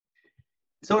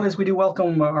So as we do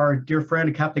welcome our dear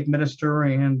friend, Catholic minister,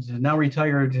 and now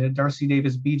retired Darcy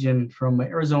Davis-Beghein from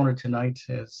Arizona tonight,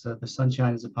 as the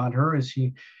sunshine is upon her as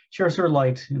she shares her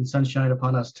light and sunshine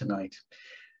upon us tonight.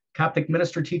 Catholic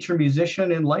minister, teacher,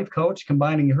 musician, and life coach,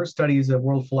 combining her studies of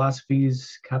world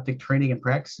philosophies, Catholic training, and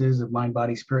practices of mind,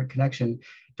 body, spirit connection.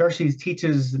 Darcy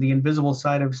teaches the invisible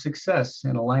side of success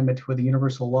in alignment with the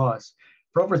universal laws.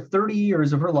 For over 30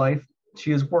 years of her life, she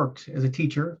has worked as a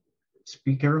teacher,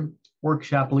 speaker,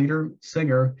 workshop leader,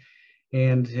 singer,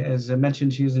 and as I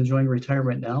mentioned, she is enjoying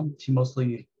retirement now. She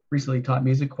mostly recently taught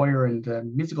music, choir, and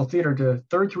musical theater to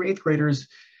 3rd through 8th graders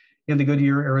in the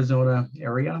Goodyear, Arizona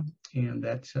area, and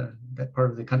that part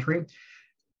of the country.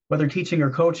 Whether teaching or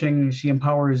coaching, she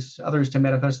empowers others to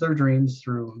manifest their dreams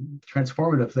through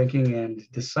transformative thinking and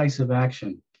decisive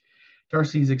action.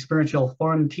 Darcy's experiential,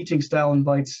 fun teaching style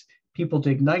invites people to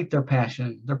ignite their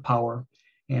passion, their power,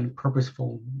 and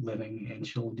purposeful living. And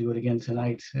she'll do it again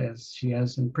tonight, as she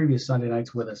has in previous Sunday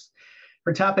nights with us.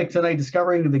 Her topic tonight,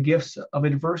 discovering the gifts of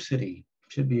adversity,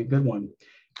 should be a good one.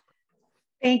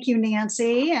 Thank you,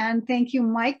 Nancy, and thank you,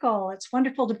 Michael. It's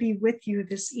wonderful to be with you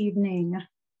this evening.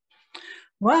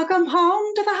 Welcome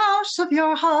home to the house of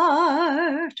your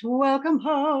heart. Welcome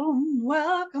home,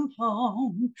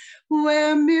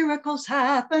 where miracles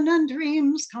happen and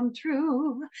dreams come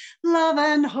true. Love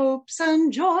and hopes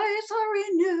and joys are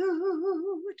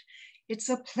renewed. It's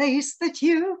a place that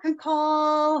you can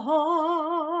call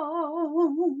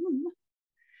home.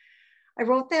 I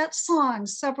wrote that song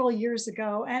several years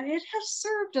ago, and it has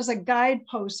served as a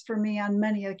guidepost for me on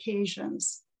many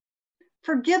occasions.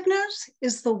 Forgiveness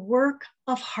is the work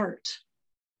of heart.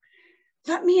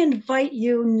 Let me invite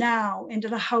you now into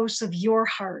the house of your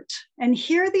heart and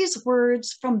hear these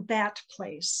words from that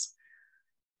place,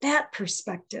 that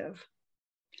perspective.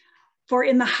 For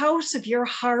in the house of your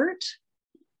heart,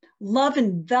 love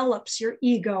envelops your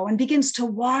ego and begins to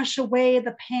wash away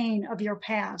the pain of your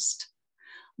past.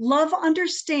 Love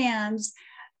understands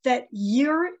that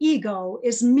your ego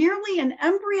is merely an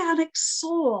embryonic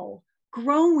soul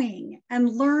growing and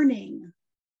learning.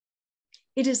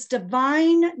 It is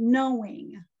divine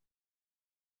knowing.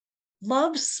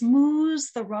 Love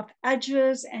smooths the rough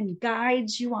edges and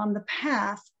guides you on the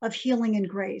path of healing and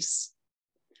grace.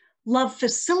 Love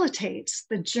facilitates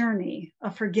the journey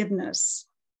of forgiveness.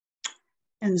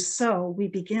 And so we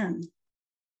begin.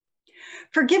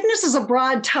 Forgiveness is a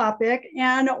broad topic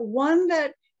and one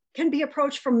that can be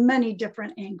approached from many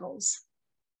different angles.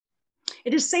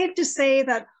 It is safe to say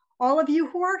that all of you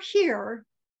who are here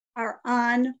are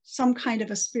on some kind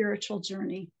of a spiritual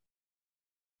journey.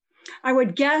 I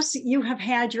would guess you have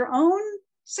had your own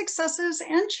successes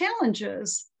and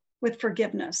challenges with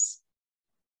forgiveness.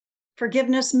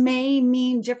 Forgiveness may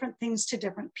mean different things to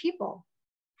different people,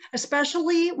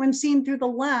 especially when seen through the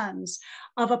lens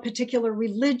of a particular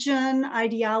religion,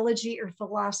 ideology, or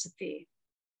philosophy.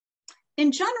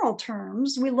 In general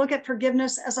terms, we look at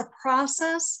forgiveness as a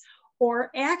process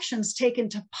or actions taken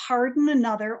to pardon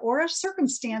another or a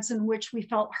circumstance in which we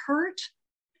felt hurt,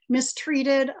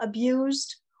 mistreated,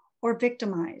 abused, or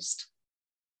victimized.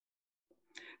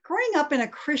 Growing up in a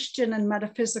Christian and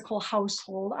metaphysical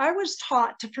household, I was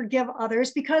taught to forgive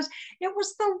others because it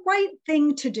was the right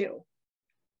thing to do.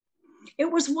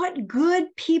 It was what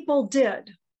good people did.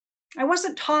 I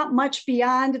wasn't taught much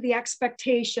beyond the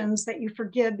expectations that you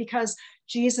forgive because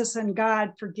Jesus and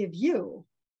God forgive you.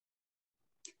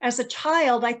 As a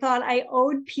child, I thought I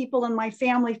owed people in my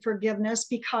family forgiveness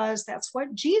because that's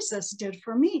what Jesus did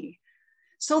for me.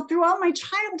 So throughout my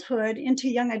childhood into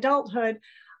young adulthood,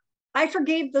 I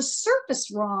forgave the surface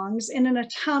wrongs in an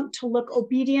attempt to look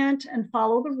obedient and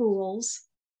follow the rules,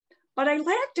 but I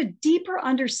lacked a deeper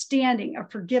understanding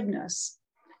of forgiveness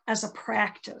as a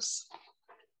practice.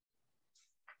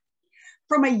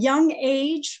 From a young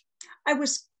age, I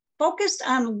was focused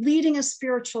on leading a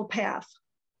spiritual path.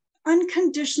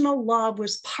 Unconditional love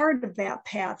was part of that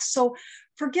path, so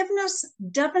forgiveness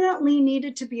definitely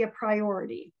needed to be a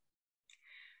priority.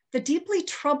 The deeply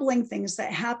troubling things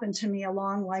that happened to me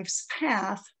along life's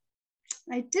path,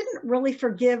 I didn't really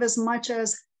forgive as much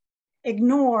as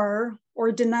ignore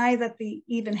or deny that they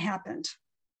even happened.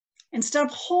 Instead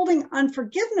of holding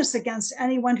unforgiveness against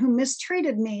anyone who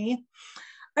mistreated me,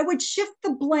 I would shift the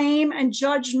blame and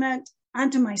judgment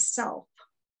onto myself,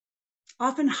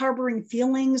 often harboring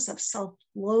feelings of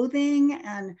self-loathing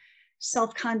and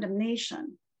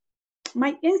self-condemnation.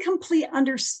 My incomplete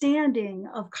understanding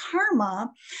of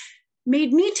karma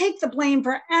made me take the blame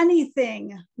for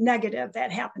anything negative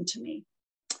that happened to me,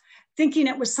 thinking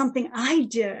it was something I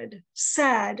did,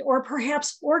 said, or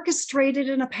perhaps orchestrated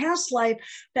in a past life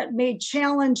that made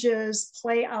challenges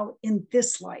play out in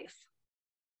this life.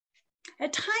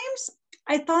 At times,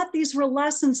 I thought these were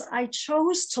lessons I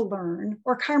chose to learn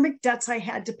or karmic debts I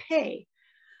had to pay.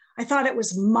 I thought it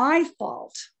was my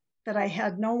fault that I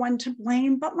had no one to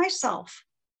blame but myself.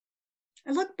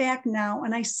 I look back now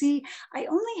and I see I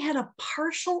only had a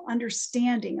partial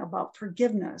understanding about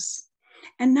forgiveness,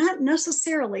 and not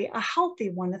necessarily a healthy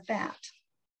one at that.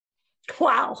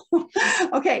 Wow.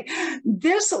 Okay,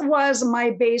 this was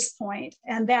my base point,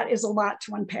 and that is a lot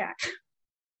to unpack.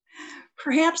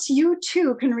 Perhaps you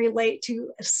too can relate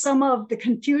to some of the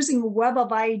confusing web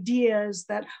of ideas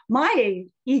that my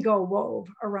ego wove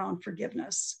around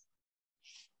forgiveness.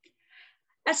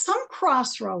 At some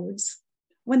crossroads,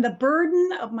 when the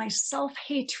burden of my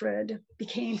self-hatred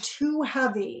became too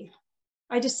heavy,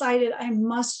 I decided I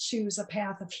must choose a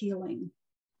path of healing.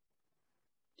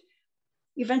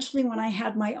 Eventually, when I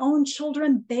had my own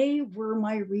children, they were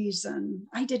my reason.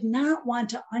 I did not want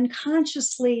to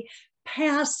unconsciously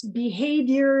pass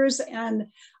behaviors and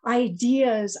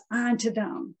ideas onto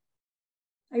them.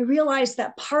 I realized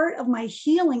that part of my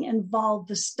healing involved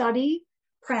the study,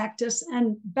 practice,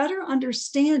 and better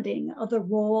understanding of the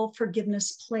role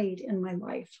forgiveness played in my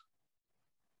life.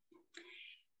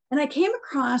 And I came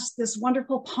across this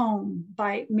wonderful poem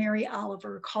by Mary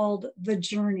Oliver called The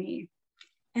Journey,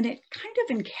 and it kind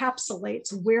of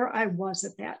encapsulates where I was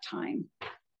at that time.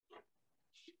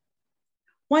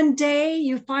 One day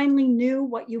you finally knew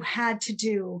what you had to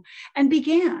do and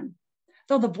began,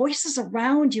 though the voices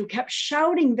around you kept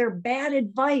shouting their bad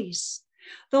advice,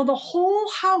 though the whole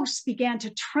house began to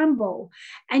tremble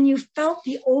and you felt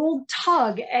the old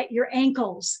tug at your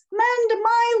ankles. Mend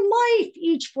my life,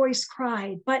 each voice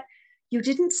cried, but you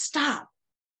didn't stop.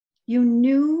 You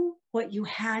knew what you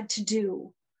had to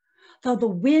do. Though the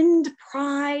wind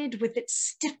pried with its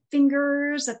stiff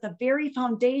fingers at the very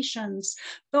foundations,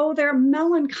 though their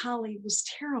melancholy was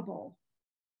terrible,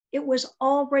 it was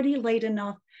already late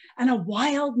enough and a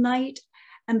wild night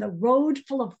and the road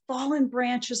full of fallen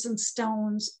branches and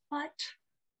stones, but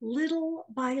little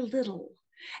by little,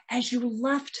 as you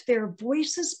left their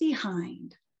voices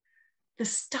behind, the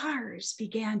stars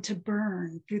began to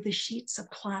burn through the sheets of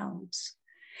clouds.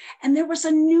 And there was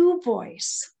a new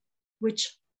voice,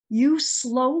 which you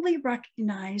slowly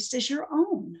recognized as your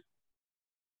own,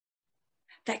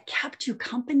 that kept you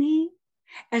company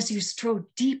as you strode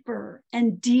deeper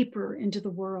and deeper into the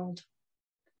world,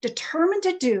 determined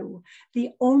to do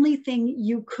the only thing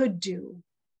you could do,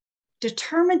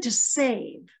 determined to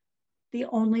save the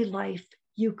only life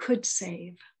you could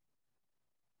save.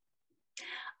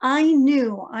 I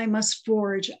knew I must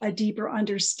forge a deeper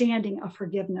understanding of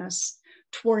forgiveness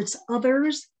towards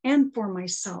others and for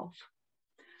myself.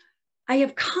 I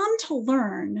have come to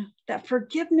learn that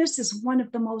forgiveness is one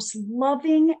of the most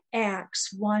loving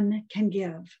acts one can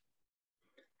give.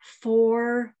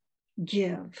 Forgive.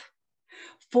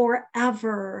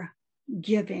 Forever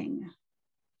giving.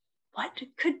 What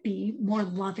could be more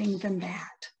loving than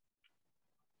that?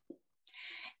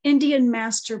 Indian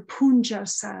master Punja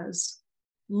says,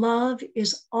 love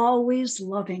is always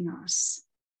loving us.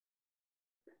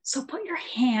 So put your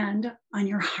hand on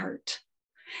your heart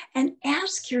and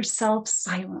ask yourself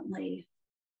silently,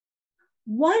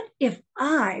 what if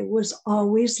I was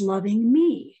always loving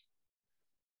me?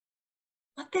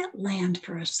 Let that land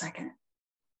for a second.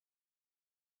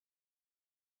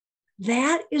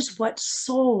 That is what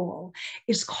soul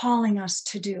is calling us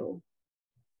to do.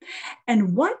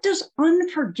 And what does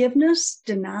unforgiveness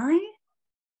deny?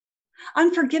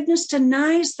 Unforgiveness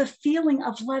denies the feeling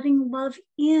of letting love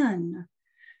in,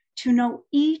 to know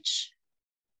each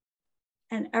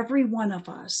and every one of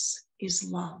us is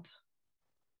love.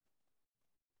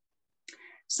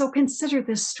 So consider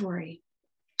this story.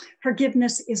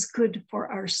 Forgiveness is good for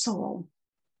our soul.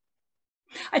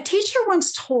 A teacher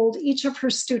once told each of her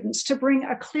students to bring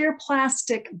a clear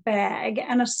plastic bag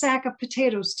and a sack of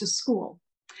potatoes to school.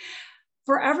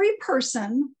 For every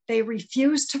person they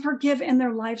refused to forgive in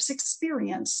their life's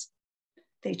experience,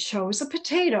 they chose a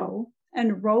potato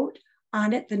and wrote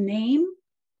on it the name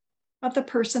of the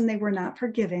person they were not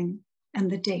forgiving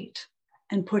and the date,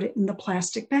 and put it in the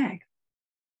plastic bag.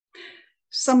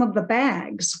 Some of the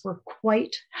bags were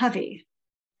quite heavy.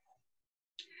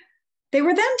 They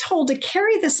were then told to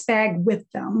carry this bag with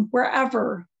them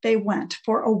wherever they went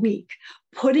for a week,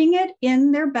 putting it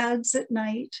in their beds at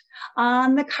night,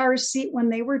 on the car seat when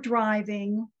they were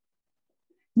driving,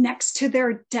 next to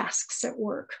their desks at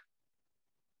work.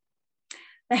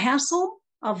 The hassle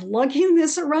of lugging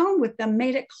this around with them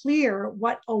made it clear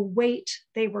what a weight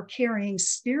they were carrying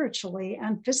spiritually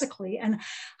and physically, and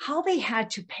how they had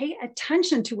to pay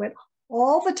attention to it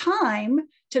all the time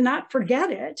to not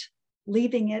forget it,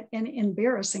 leaving it in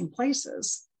embarrassing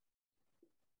places.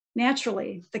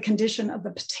 Naturally, the condition of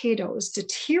the potatoes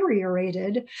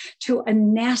deteriorated to a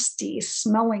nasty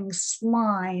smelling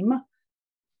slime.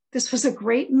 This was a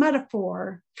great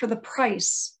metaphor for the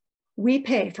price we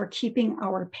pay for keeping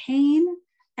our pain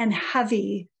and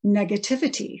heavy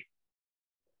negativity.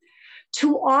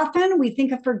 Too often, we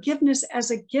think of forgiveness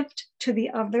as a gift to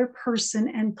the other person,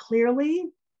 and clearly,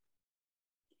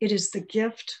 it is the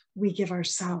gift we give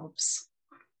ourselves.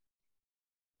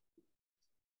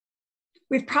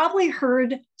 We've probably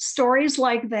heard stories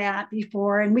like that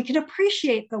before, and we can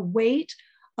appreciate the weight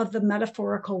of the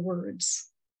metaphorical words.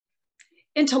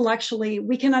 Intellectually,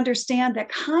 we can understand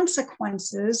that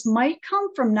consequences might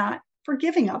come from not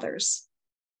forgiving others.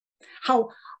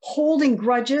 How holding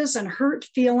grudges and hurt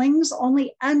feelings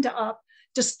only end up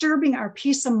disturbing our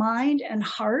peace of mind and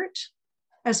heart,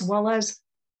 as well as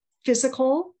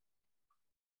physical,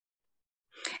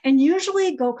 and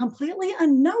usually go completely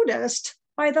unnoticed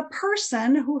by the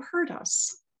person who hurt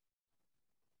us.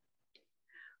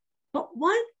 But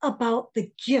what about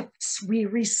the gifts we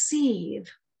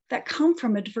receive that come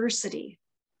from adversity?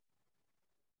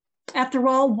 After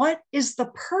all, what is the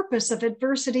purpose of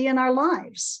adversity in our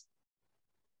lives?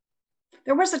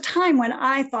 There was a time when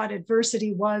I thought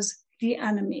adversity was the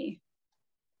enemy.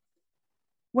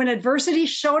 When adversity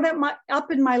showed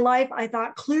up in my life, I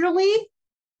thought clearly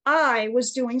I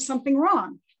was doing something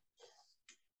wrong.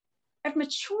 I've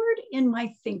matured in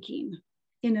my thinking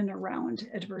in and around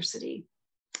adversity.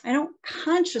 I don't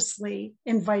consciously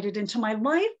invite it into my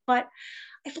life, but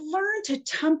I've learned to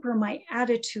temper my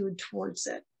attitude towards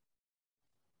it.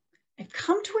 I've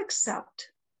come to accept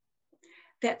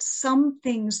that some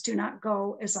things do not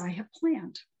go as I have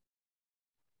planned.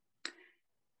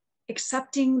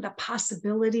 Accepting the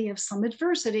possibility of some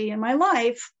adversity in my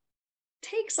life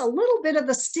takes a little bit of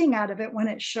the sting out of it when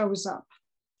it shows up.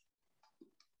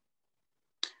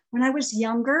 When I was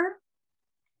younger,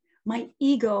 my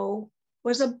ego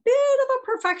was a bit of a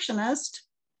perfectionist.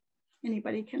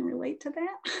 Anybody can relate to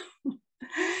that?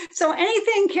 So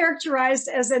anything characterized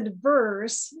as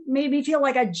adverse made me feel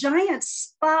like a giant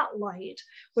spotlight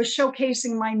was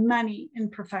showcasing my many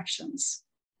imperfections.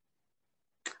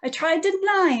 I tried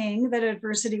denying that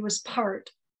adversity was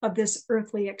part of this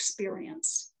earthly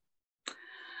experience.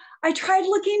 I tried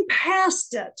looking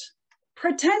past it,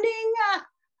 pretending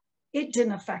it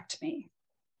didn't affect me.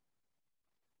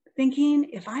 Thinking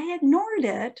if I ignored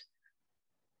it,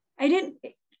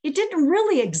 it didn't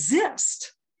really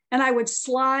exist, and I would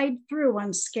slide through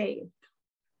unscathed.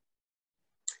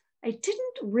 I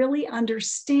didn't really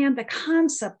understand the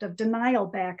concept of denial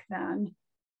back then.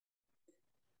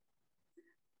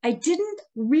 I didn't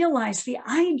realize the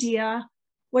idea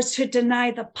was to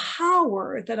deny the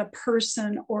power that a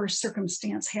person or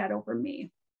circumstance had over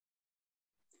me.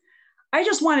 I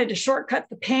just wanted to shortcut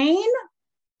the pain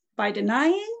by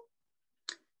denying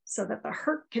so that the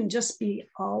hurt can just be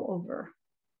all over.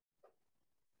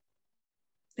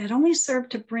 That only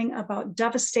served to bring about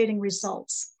devastating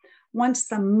results once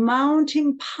the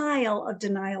mounting pile of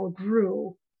denial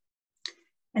grew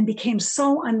and became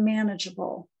so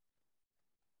unmanageable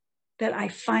that I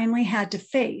finally had to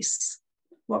face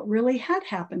what really had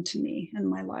happened to me in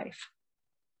my life.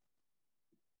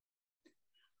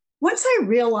 Once I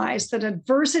realized that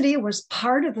adversity was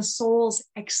part of the soul's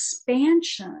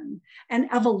expansion and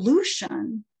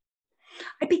evolution,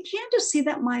 I began to see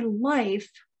that my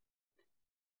life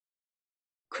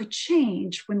could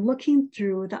change when looking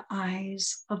through the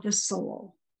eyes of the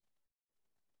soul.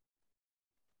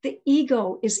 The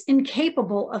ego is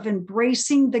incapable of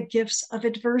embracing the gifts of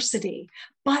adversity,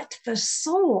 but the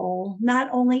soul not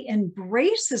only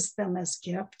embraces them as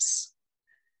gifts,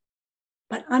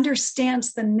 but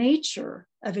understands the nature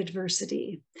of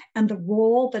adversity and the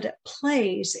role that it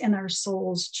plays in our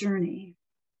soul's journey.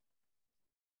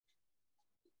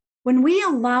 When we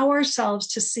allow ourselves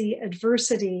to see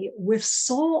adversity with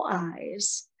soul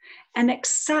eyes and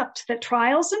accept that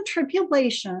trials and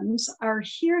tribulations are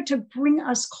here to bring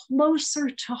us closer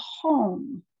to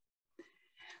home,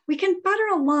 we can better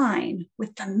align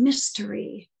with the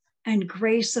mystery and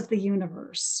grace of the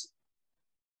universe.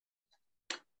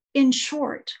 In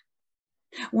short,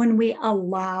 when we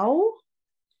allow,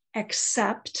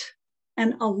 accept,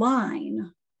 and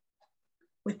align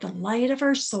with the light of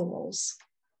our souls,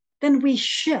 then we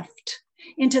shift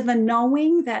into the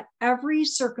knowing that every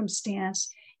circumstance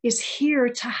is here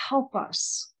to help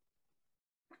us.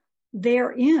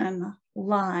 Therein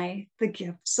lie the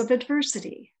gifts of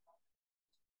adversity.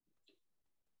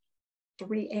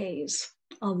 3 A's: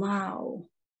 allow,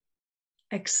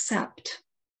 accept,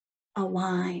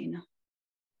 align.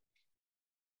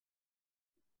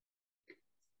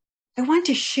 I want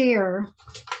to share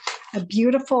a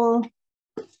beautiful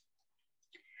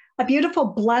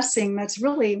blessing that's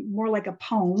really more like a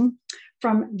poem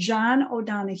from John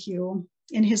O'Donohue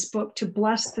in his book, To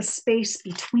Bless the Space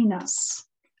Between Us.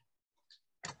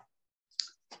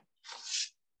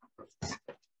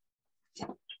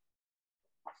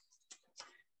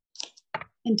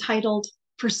 Entitled,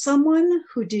 For Someone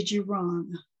Who Did You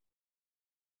Wrong.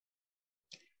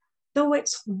 Though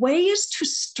its way is to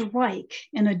strike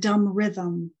in a dumb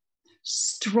rhythm,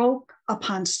 stroke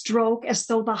upon stroke, as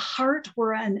though the heart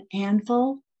were an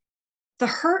anvil, the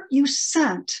hurt you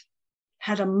sent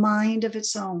had a mind of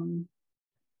its own.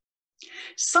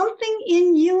 Something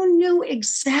in you knew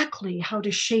exactly how to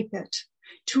shape it,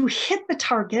 to hit the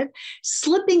target,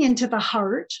 slipping into the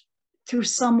heart through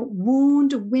some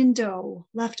wound window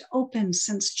left open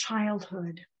since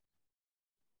childhood.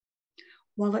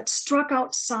 While it struck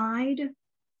outside,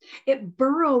 it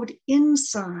burrowed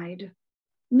inside,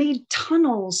 made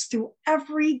tunnels through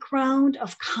every ground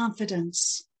of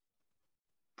confidence.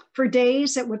 For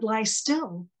days it would lie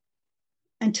still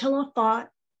until a thought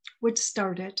would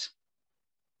start it.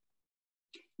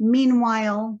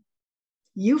 Meanwhile,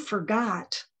 you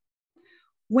forgot,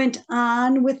 went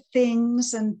on with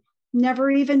things, and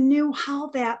never even knew how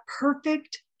that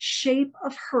perfect shape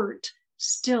of hurt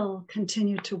still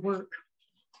continued to work.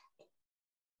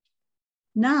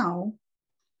 Now,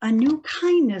 a new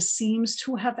kindness seems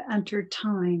to have entered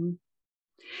time,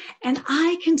 and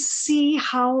I can see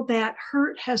how that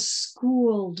hurt has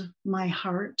schooled my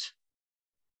heart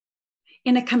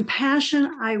in a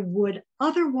compassion I would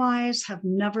otherwise have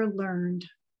never learned.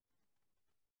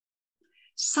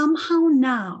 Somehow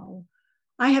now,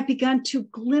 I have begun to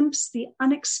glimpse the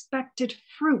unexpected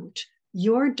fruit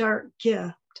your dark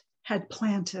gift had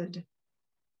planted.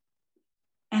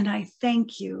 And I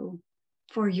thank you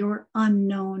for your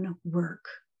unknown work.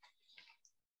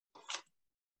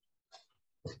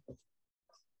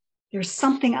 There's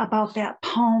something about that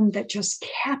poem that just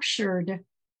captured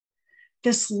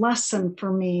this lesson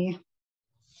for me.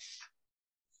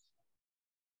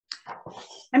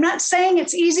 I'm not saying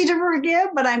it's easy to forgive,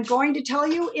 but I'm going to tell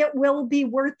you it will be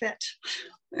worth it.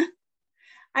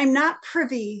 I'm not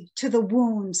privy to the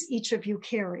wounds each of you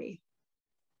carry.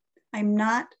 I'm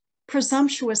not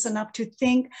presumptuous enough to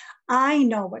think I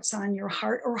know what's on your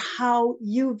heart or how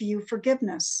you view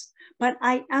forgiveness. But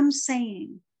I am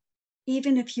saying,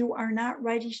 even if you are not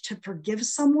ready to forgive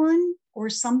someone or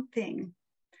something,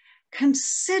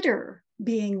 consider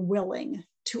being willing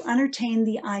to entertain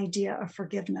the idea of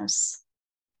forgiveness.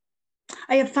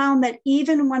 I have found that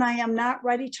even when I am not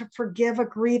ready to forgive a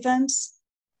grievance,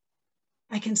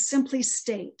 I can simply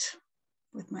state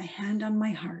with my hand on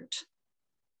my heart,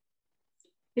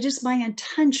 it is my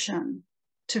intention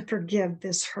to forgive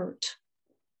this hurt.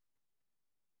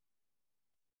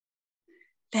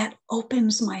 That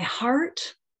opens my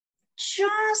heart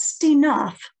just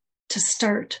enough to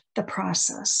start the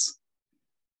process.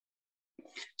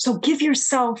 So give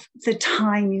yourself the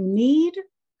time you need,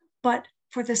 but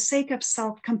for the sake of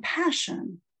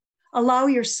self-compassion, allow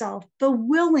yourself the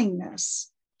willingness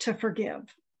to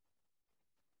forgive.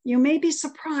 You may be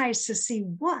surprised to see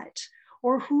what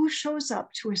or who shows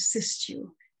up to assist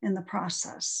you in the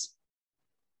process.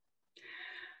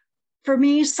 For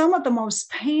me, some of the most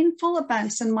painful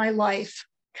events in my life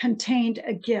contained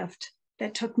a gift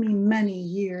that took me many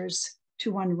years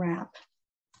to unwrap.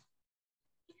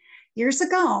 Years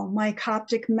ago, my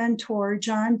Coptic mentor,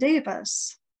 John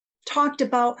Davis, talked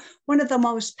about one of the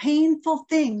most painful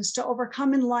things to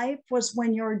overcome in life was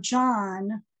when your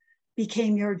John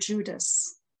became your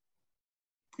Judas.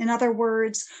 In other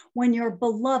words, when your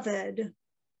beloved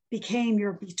became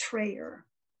your betrayer.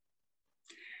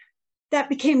 That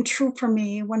became true for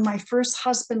me when my first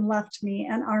husband left me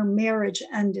and our marriage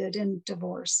ended in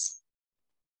divorce.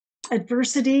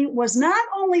 Adversity was not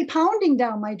only pounding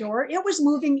down my door, it was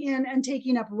moving in and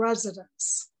taking up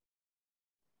residence.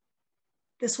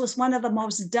 This was one of the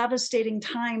most devastating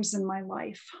times in my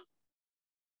life.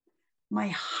 My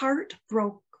heart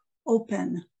broke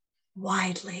open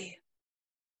widely.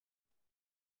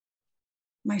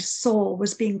 My soul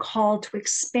was being called to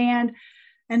expand,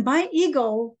 and my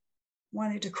ego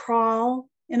wanted to crawl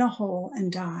in a hole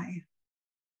and die.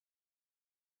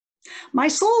 My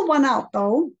soul went out,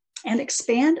 though, and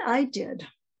expand I did.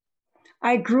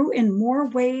 I grew in more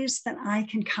ways than I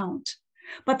can count,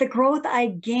 but the growth I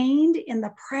gained in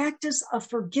the practice of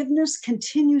forgiveness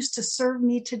continues to serve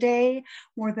me today,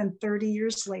 more than 30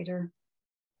 years later.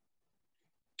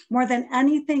 More than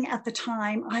anything at the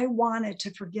time, I wanted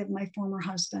to forgive my former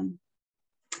husband.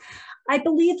 I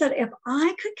believe that if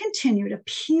I could continue to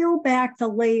peel back the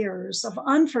layers of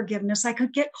unforgiveness, I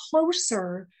could get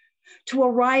closer to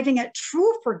arriving at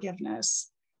true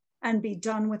forgiveness and be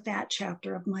done with that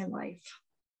chapter of my life.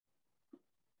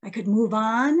 I could move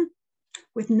on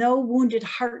with no wounded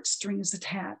heartstrings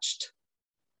attached.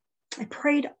 I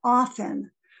prayed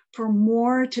often for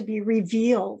more to be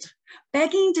revealed,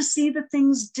 begging to see the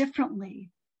things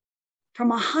differently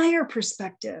from a higher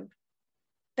perspective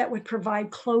that would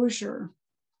provide closure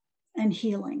and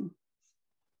healing.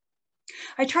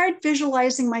 I tried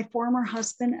visualizing my former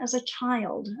husband as a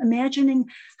child, imagining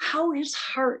how his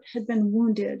heart had been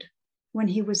wounded when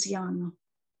he was young.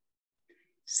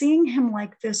 Seeing him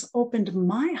like this opened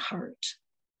my heart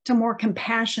to more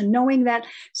compassion, knowing that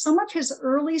some of his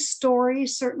early story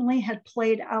certainly had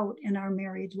played out in our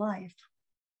married life.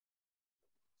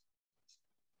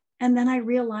 And then I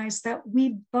realized that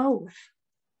we both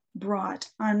brought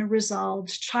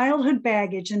unresolved childhood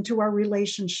baggage into our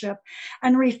relationship,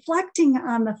 and reflecting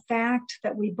on the fact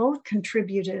that we both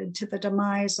contributed to the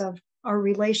demise of our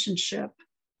relationship,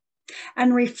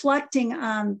 and reflecting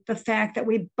on the fact that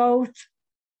we both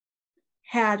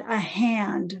had a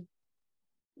hand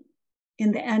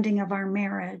in the ending of our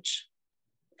marriage,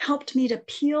 helped me to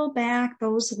peel back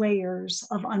those layers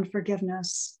of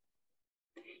unforgiveness,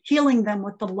 healing them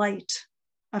with the light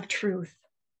of truth.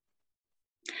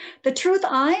 The truth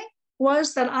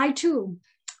was that I too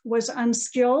was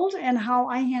unskilled in how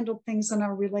I handled things in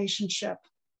our relationship.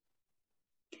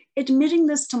 Admitting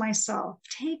this to myself,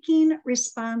 taking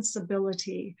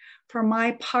responsibility for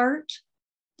my part,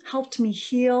 helped me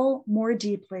heal more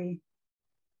deeply.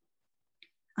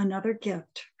 Another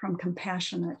gift from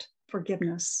compassionate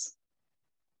forgiveness.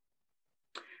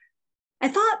 I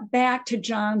thought back to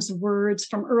John's words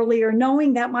from earlier,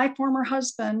 knowing that my former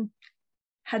husband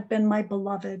had been my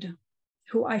beloved,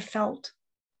 who I felt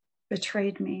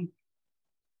betrayed me.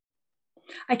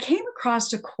 I came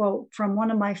across a quote from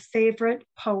one of my favorite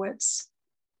poets,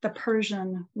 the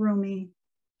Persian Rumi.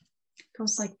 It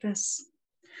goes like this: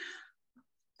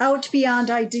 out beyond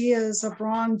ideas of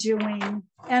wrongdoing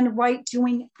and right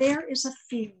doing, there is a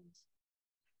field.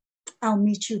 I'll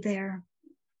meet you there.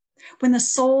 When the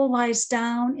soul lies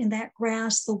down in that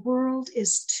grass, the world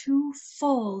is too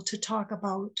full to talk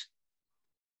about.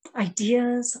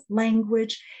 Ideas,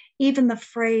 language, even the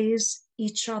phrase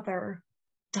each other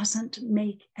doesn't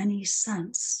make any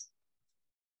sense.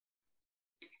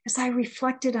 As I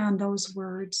reflected on those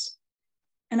words,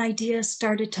 an idea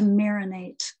started to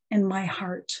marinate in my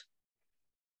heart.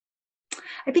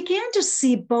 I began to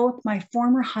see both my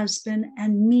former husband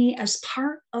and me as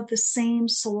part of the same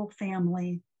soul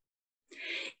family.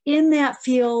 In that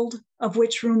field of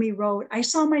which Rumi wrote, I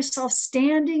saw myself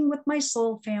standing with my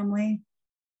soul family.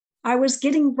 I was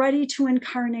getting ready to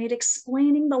incarnate,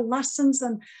 explaining the lessons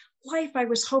and life I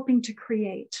was hoping to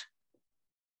create.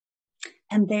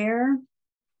 And there,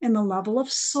 in the level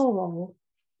of soul,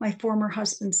 my former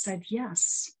husband said,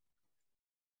 yes,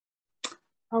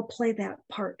 I'll play that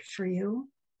part for you.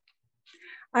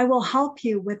 I will help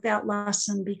you with that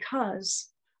lesson because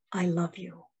I love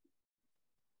you.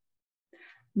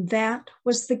 That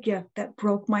was the gift that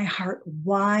broke my heart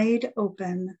wide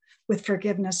open with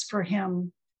forgiveness for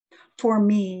him, for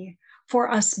me, for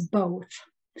us both.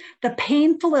 The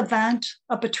painful event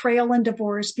of betrayal and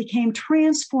divorce became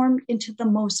transformed into the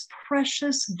most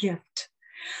precious gift,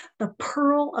 the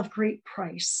pearl of great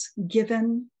price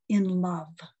given in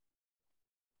love.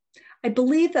 I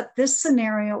believe that this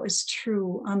scenario is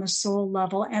true on the soul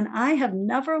level, and I have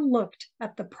never looked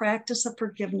at the practice of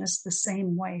forgiveness the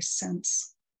same way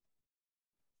since.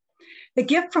 The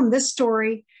gift from this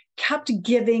story kept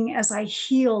giving as I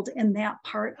healed in that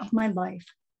part of my life.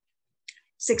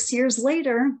 6 years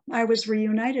later, I was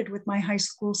reunited with my high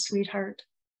school sweetheart,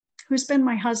 who's been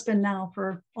my husband now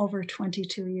for over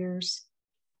 22 years.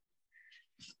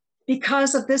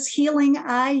 Because of this healing,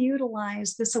 I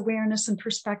utilize this awareness and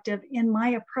perspective in my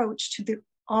approach to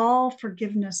all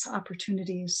forgiveness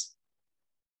opportunities.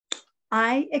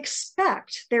 I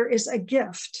expect there is a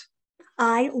gift.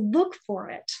 I look for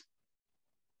it.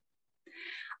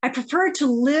 I prefer to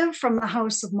live from the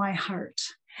house of my heart,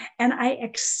 and I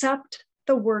accept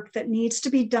the work that needs to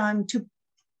be done to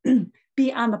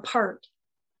be on the part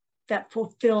that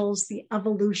fulfills the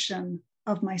evolution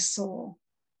of my soul.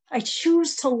 I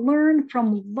choose to learn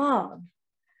from love,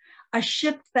 a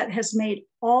shift that has made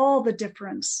all the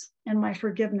difference in my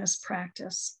forgiveness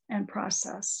practice and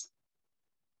process.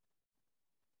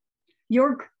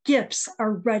 Your gifts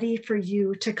are ready for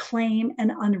you to claim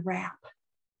and unwrap.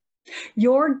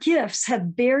 Your gifts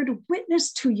have bared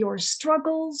witness to your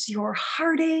struggles, your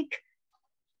heartache,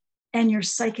 and your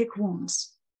psychic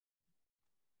wounds.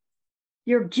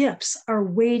 Your gifts are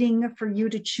waiting for you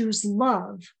to choose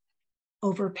love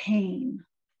over pain,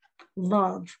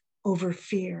 love over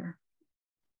fear.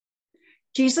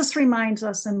 Jesus reminds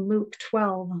us in Luke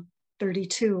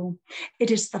 12:32,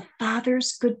 it is the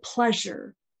Father's good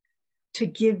pleasure to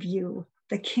give you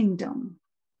the kingdom.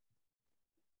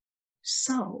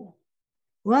 So,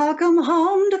 welcome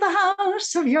home to the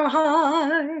house of your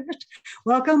heart.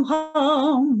 Welcome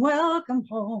home,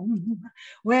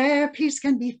 where peace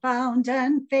can be found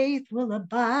and faith will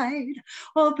abide.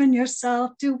 Open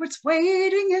yourself to what's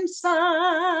waiting inside.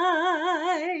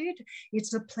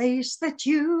 It's a place that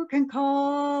you can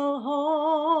call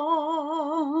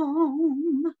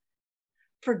home.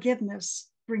 Forgiveness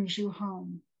brings you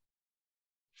home.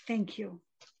 Thank you.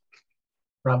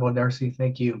 Bravo, Darcy.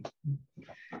 Thank you.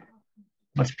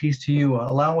 Much peace to you.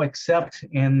 Allow, accept,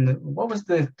 and what was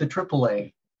the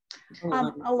AAA?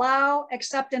 Allow,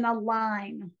 accept, and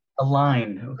align.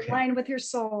 Align. Okay. Align with your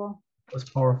soul. That was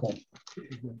powerful.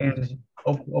 And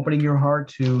opening your heart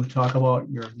to talk about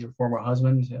your former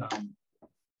husband. Yeah,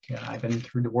 I've been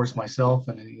through divorce myself,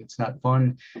 and it's not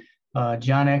fun.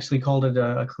 John actually called it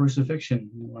a crucifixion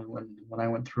when I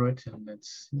went through it, and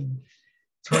it's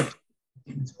hard.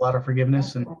 It's a lot of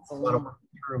forgiveness and a lot of work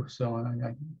through. So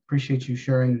I appreciate you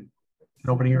sharing and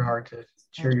opening your heart to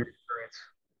share your experience.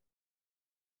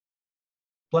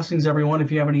 Blessings, everyone.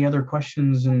 If you have any other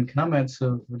questions and comments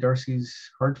of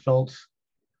Darcy's heartfelt,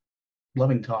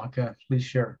 loving talk, please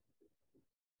share.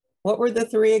 What were the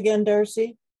three again,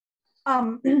 Darcy?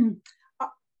 Allow,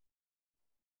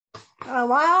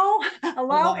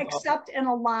 accept, and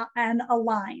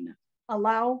align.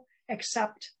 Allow,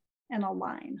 accept, and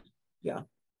align. Yeah,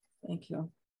 thank you.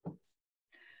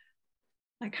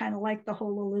 I kind of like the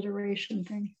whole alliteration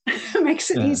thing. It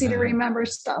makes it easy to remember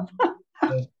stuff.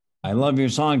 I love your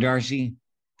song, Darcy.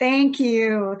 Thank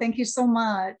you. Thank you so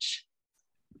much.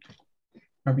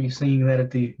 Remember you singing that at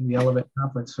the Elevate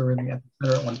conference or at the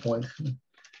center at one point. That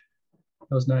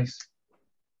was nice.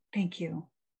 Thank you.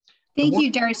 Thank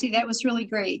you, Darcy. That was really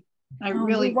great. You're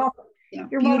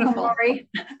welcome, Lori.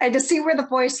 I had to see where the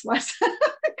voice was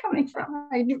coming from.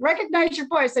 I recognized your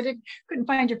voice. I couldn't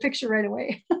find your picture right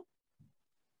away.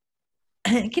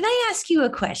 Can I ask you a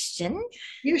question?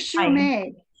 You sure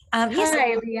may. Yes.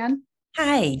 Hi, Leanne.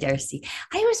 Hi, Darcy.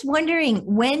 I was wondering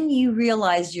when you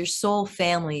realized your soul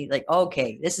family, like,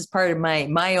 okay, this is part of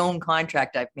my own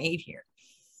contract I've made here.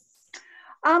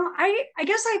 I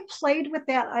guess I played with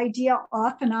that idea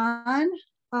off and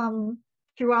on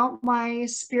throughout my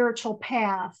spiritual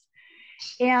path.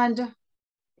 And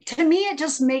to me, it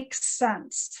just makes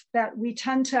sense that we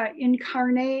tend to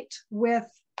incarnate with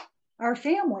our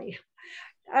family.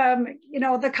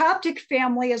 The Coptic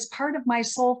family is part of my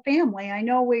soul family. I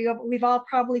know we've all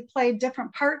probably played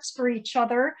different parts for each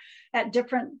other at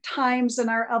different times in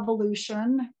our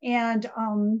evolution. And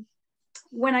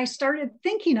when I started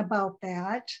thinking about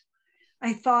that,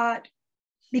 I thought,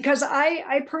 because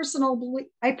I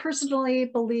personally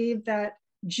believe that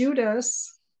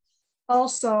Judas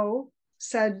also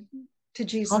said to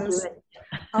Jesus,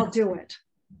 I'll do it.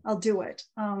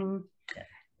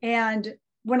 And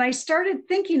when I started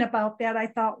thinking about that, I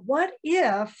thought, what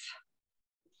if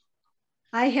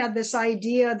I had this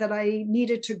idea that I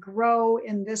needed to grow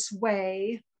in this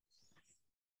way?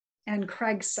 And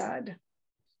Craig said,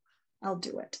 I'll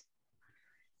do it.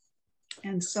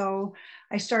 And so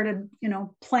I started,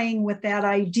 playing with that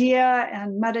idea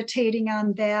and meditating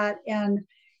on that. And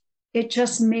it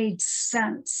just made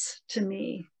sense to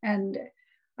me. And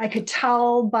I could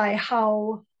tell by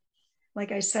how,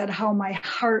 like I said, how my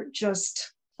heart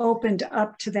just opened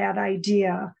up to that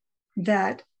idea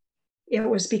that it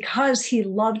was because he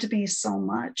loved me so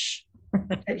much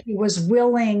that he was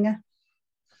willing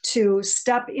to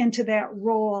step into that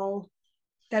role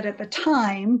that at the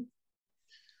time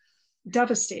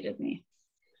devastated me.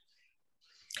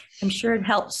 I'm sure it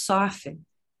helped soften.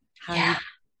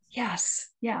 Yes.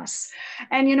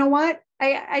 And you know what?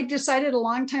 I decided a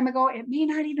long time ago, it may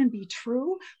not even be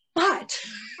true, but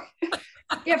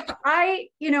if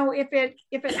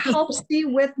it helps me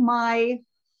with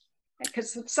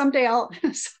because someday I'll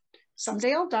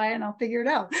die and I'll figure it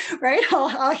out, right?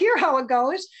 I'll hear how it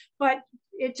goes, but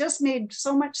it just made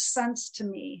so much sense to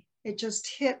me. It just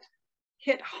hit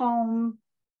home,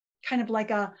 kind of like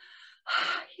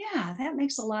yeah, that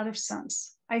makes a lot of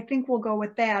sense. I think we'll go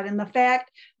with that. And the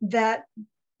fact that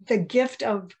the gift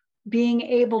of being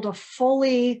able to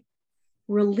fully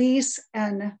release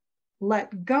and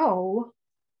let go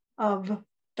of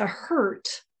the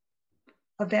hurt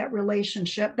of that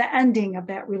relationship, the ending of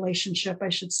that relationship, I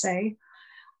should say,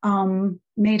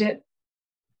 made it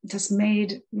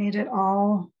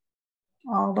all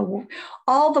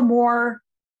the more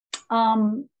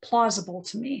plausible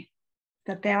to me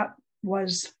that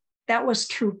was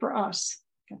true for us,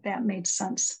 that made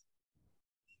sense.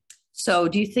 So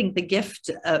do you think the gift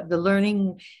of the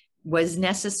learning was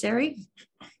necessary?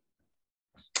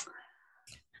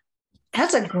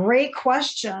 That's a great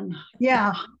question.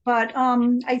 Yeah, but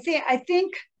I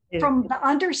think from the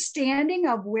understanding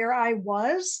of where I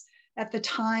was at the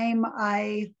time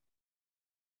I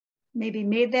maybe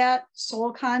made that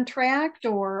soul contract,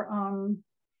 or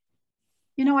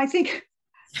I think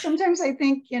sometimes I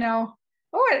think,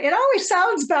 it always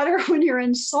sounds better when you're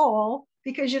in soul,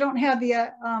 because you don't have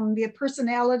the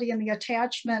personality and the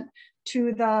attachment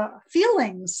to the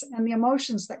feelings and the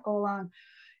emotions that go along.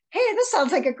 Hey, this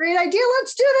sounds like a great idea.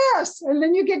 Let's do this. And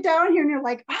then you get down here and you're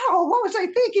like, oh, what was I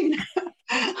thinking?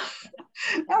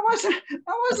 that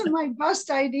wasn't my best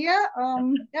idea.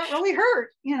 That really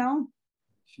hurt,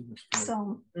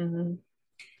 So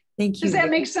thank you. Does that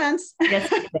make sense?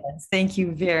 Yes, it does. Thank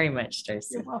you very much,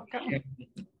 Darcy. You're welcome.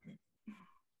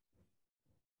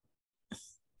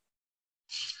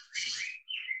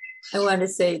 I want to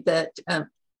say that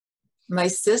my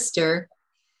sister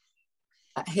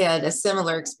had a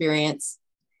similar experience.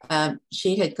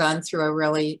 She had gone through a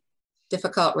really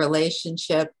difficult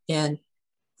relationship, and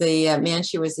the man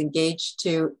she was engaged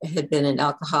to had been an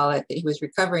alcoholic. He was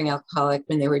recovering alcoholic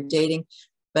when they were dating,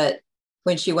 but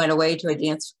when she went away to a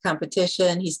dance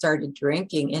competition, he started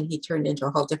drinking and he turned into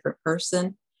a whole different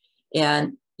person,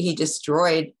 and he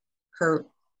destroyed her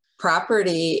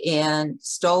property and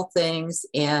stole things.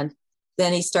 And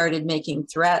then he started making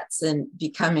threats and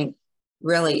becoming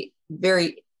really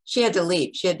she had to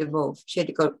leave. She had to move. She had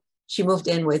to go. She moved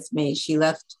in with me. She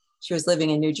left. She was living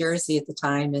in New Jersey at the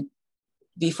time. And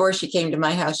before she came to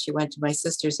my house, she went to my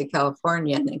sister's in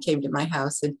California and then came to my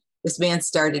house. And this man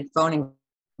started phoning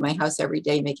my house every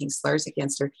day, making slurs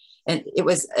against her. And it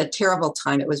was a terrible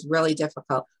time. It was really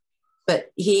difficult.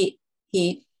 But he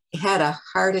had a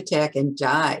heart attack and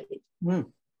died.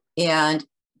 And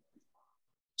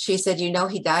she said,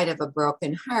 he died of a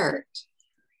broken heart.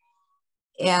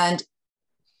 And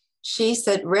she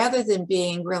said, rather than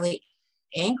being really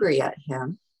angry at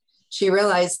him, she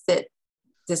realized that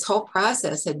this whole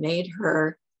process had made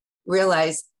her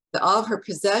realize that all of her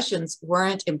possessions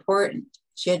weren't important.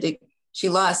 She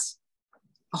lost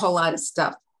a whole lot of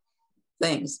stuff,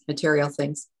 material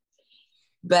things,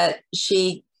 but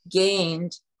she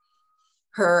gained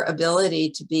her ability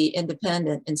to be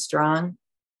independent and strong,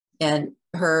 and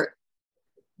her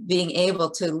being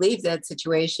able to leave that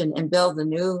situation and build a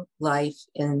new life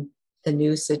in a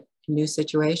new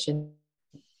situation.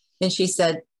 And she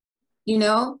said,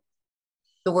 the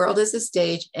world is a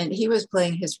stage, and he was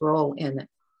playing his role in it.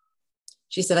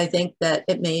 She said, I think that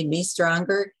it made me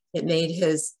stronger. It made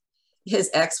his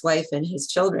ex-wife and his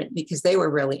children, because they were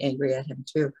really angry at him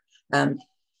too.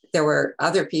 There were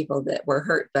other people that were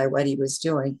hurt by what he was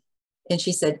doing. And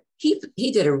she said, he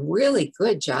did a really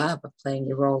good job of playing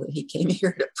the role that he came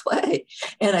here to play.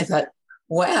 And I thought,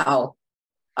 wow,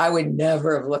 I would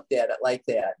never have looked at it like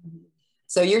that.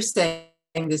 So you're saying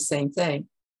the same thing,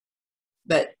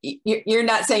 but you're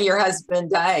not saying your husband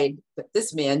died, but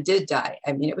this man did die.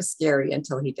 I mean, it was scary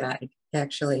until he died.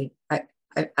 Actually,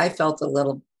 I felt a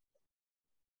little,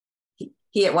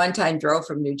 he at one time drove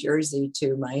from New Jersey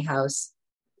to my house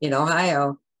in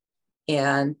Ohio,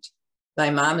 and my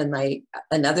mom and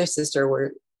another sister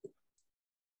were,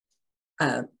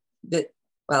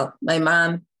 my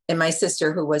mom and my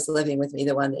sister, who was living with me,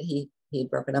 the one that he'd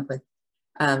broken up with,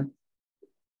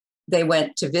 they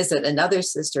went to visit another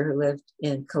sister who lived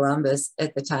in Columbus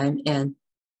at the time, and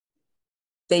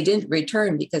they didn't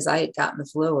return because I had gotten the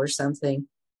flu or something.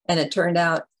 And it turned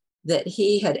out that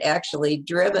he had actually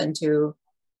driven to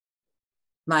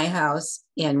my house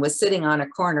and was sitting on a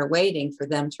corner waiting for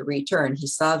them to return. He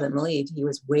saw them leave. He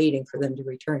was waiting for them to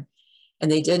return,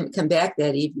 and they didn't come back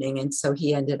that evening. And so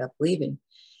he ended up leaving.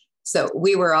 So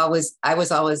we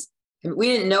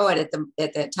didn't know it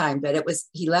at that time, but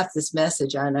he left this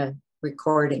message on a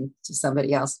recording to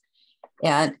somebody else.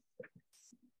 And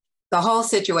the whole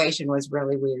situation was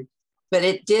really weird, but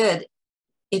it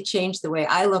changed the way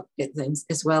I looked at things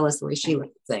as well as the way she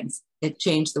looked at things. It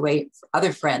changed the way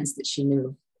other friends that she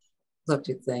knew looked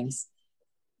at things.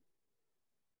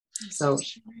 So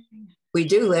we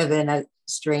do live in a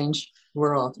strange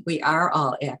world. We are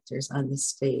all actors on this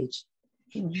stage.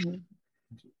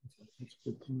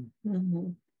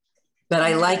 But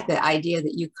I like the idea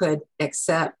that you could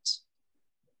accept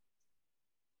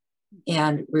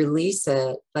and release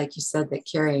it, like you said, that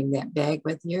carrying that bag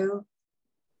with you.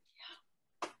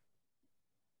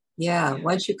 Yeah,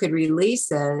 once you could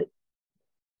release it,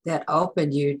 that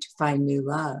opened you to find new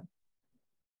love.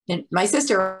 And my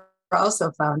sister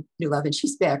also found new love, and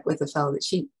she's back with a fellow that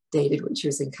she dated when she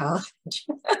was in college.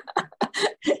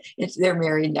 They're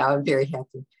married now and very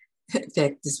happy. In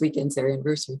fact, this weekend's their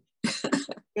anniversary.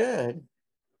 Good.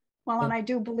 Well, and I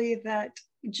do believe that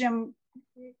Jim,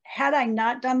 had I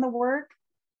not done the work,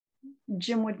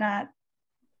 Jim would not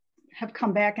have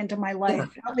come back into my life,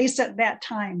 at least at that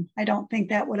time. I don't think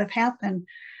that would have happened.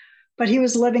 But he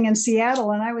was living in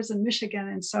Seattle and I was in Michigan.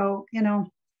 And so, you know,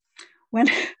 when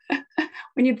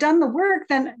when you've done the work,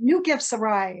 then new gifts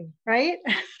arrive, right?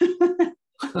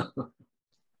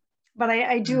 But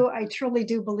I truly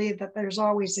do believe that there's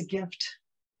always a gift,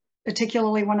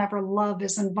 particularly whenever love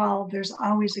is involved. There's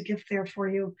always a gift there for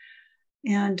you.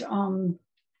 And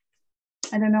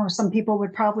I don't know, some people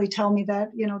would probably tell me that,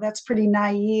 you know, that's pretty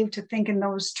naive to think in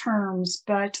those terms.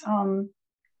 But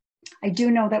I do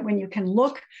know that when you can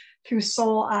look through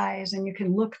soul eyes and you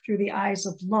can look through the eyes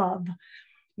of love,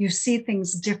 you see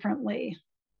things differently.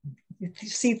 You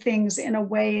see things in a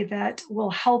way that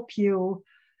will help you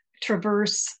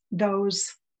traverse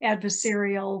those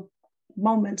adversarial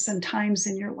moments and times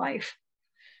in your life.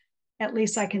 At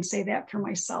least I can say that for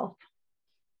myself.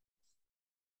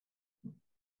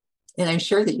 And I'm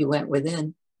sure that you went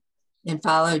within and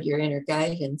followed your inner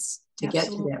guidance to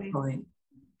Absolutely. get to that point.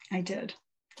 I did,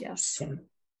 yes. Yeah.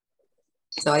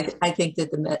 So I think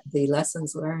that the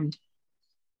lessons learned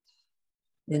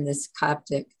in this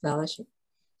Coptic fellowship,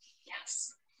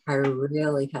 yes, are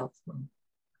really helpful.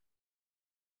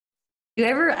 You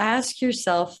ever ask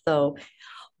yourself though,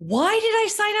 why did I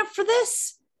sign up for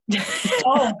this?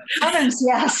 Oh, heavens,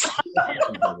 yes.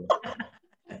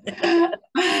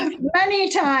 Many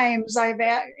times I've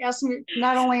asked me,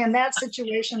 not only in that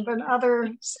situation, but in other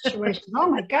situations, oh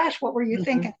my gosh, what were you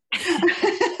thinking?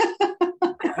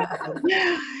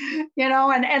 You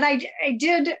know, and I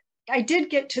did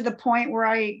get to the point where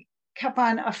I kept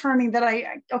on affirming that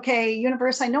okay,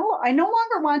 universe, I no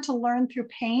longer want to learn through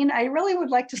pain. I really would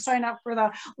like to sign up for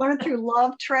the learn through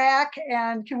love track.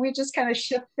 And can we just kind of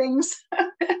shift things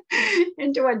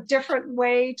into a different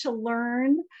way to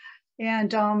learn?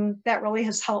 And that really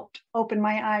has helped open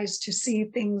my eyes to see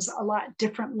things a lot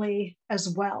differently as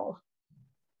well.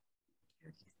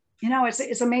 You know,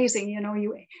 it's amazing. You know,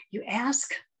 you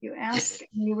ask, and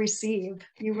you receive.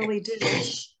 You really do.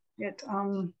 It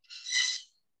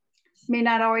may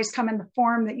not always come in the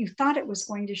form that you thought it was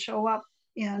going to show up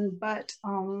in, but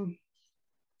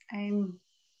I'm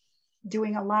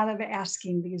doing a lot of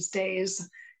asking these days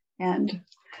and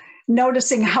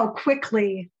noticing how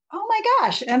quickly, oh my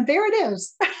gosh, and there it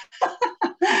is.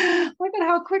 Look at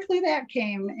how quickly that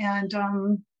came.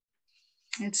 And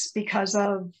it's because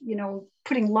of, you know,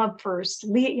 putting love first,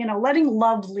 you know, letting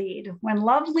love lead. When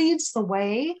love leads the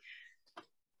way,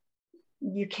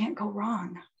 you can't go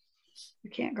wrong. You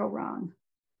can't go wrong.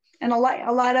 And a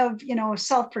lot of, you know,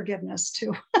 self-forgiveness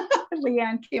too.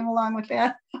 Leanne came along with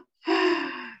that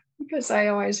because I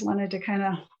always wanted to kind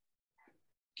of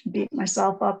beat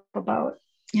myself up about,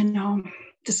 you know,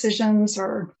 decisions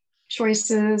or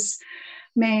choices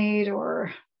made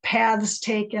or paths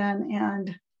taken.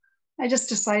 And I just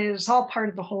decided it's all part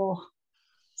of the whole.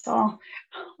 It's all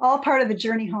part of the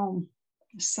journey home.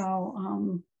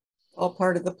 So All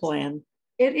part of the plan.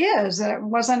 it is. It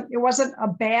wasn't a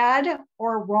bad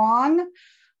or wrong.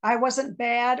 I wasn't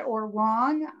bad or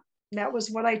wrong. That was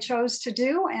what I chose to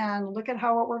do, and look at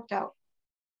how it worked out.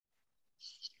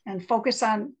 And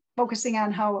focusing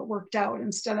on how it worked out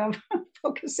instead of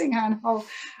focusing on how,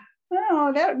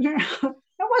 oh, that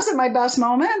wasn't my best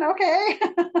moment. Okay.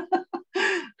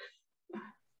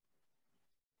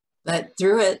 But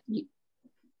through it,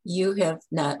 you have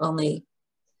not only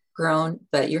grown,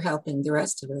 but you're helping the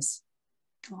rest of us.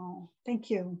 Oh, thank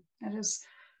you. That is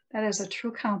a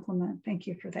true compliment. Thank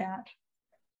you for that.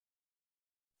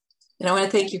 And I want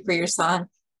to thank you for your song.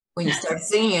 When you started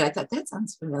singing it, I thought that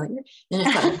sounds familiar. And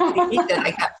it's like that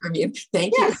I got from you.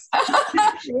 Thank you.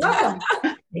 You're welcome.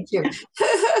 Thank you.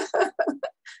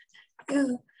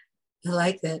 I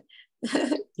like that.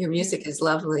 Your music is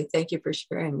lovely. Thank you for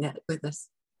sharing that with us.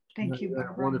 Thank you,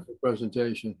 Barbara. Wonderful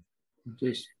presentation.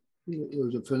 It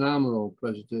was a phenomenal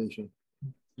presentation.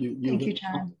 Thank you,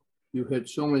 John. You hit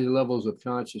so many levels of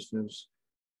consciousness,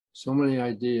 so many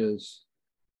ideas,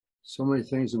 so many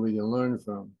things that we can learn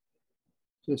from.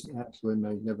 Just absolutely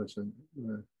magnificent.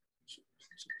 We're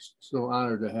so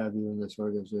honored to have you in this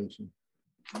organization.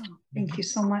 Oh, thank you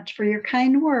so much for your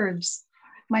kind words,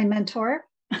 my mentor,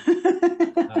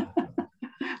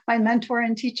 my mentor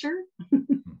and teacher.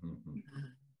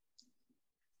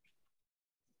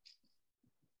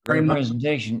 Great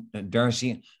presentation,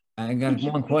 Darcy. I got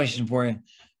one question for you.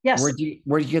 Yes.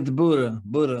 Where'd you get the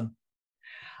Buddha?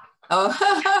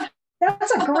 Oh,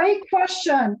 That's a great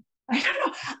question. I don't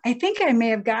know. I think I may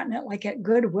have gotten it like at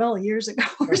Goodwill years ago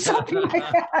or something like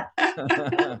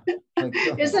that.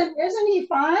 Isn't he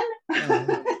fun?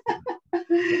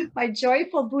 My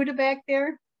joyful Buddha back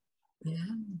there. yeah.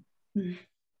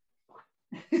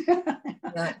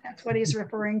 That's what he's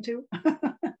referring to.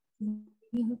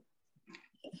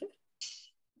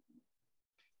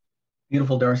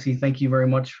 Beautiful, Darcy. Thank you very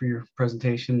much for your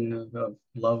presentation of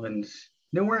love and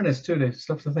new awareness too, to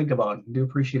stuff to think about. I do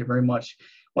appreciate it very much.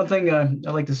 One thing I'd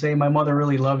like to say, my mother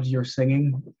really loved your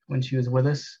singing when she was with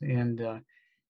us, and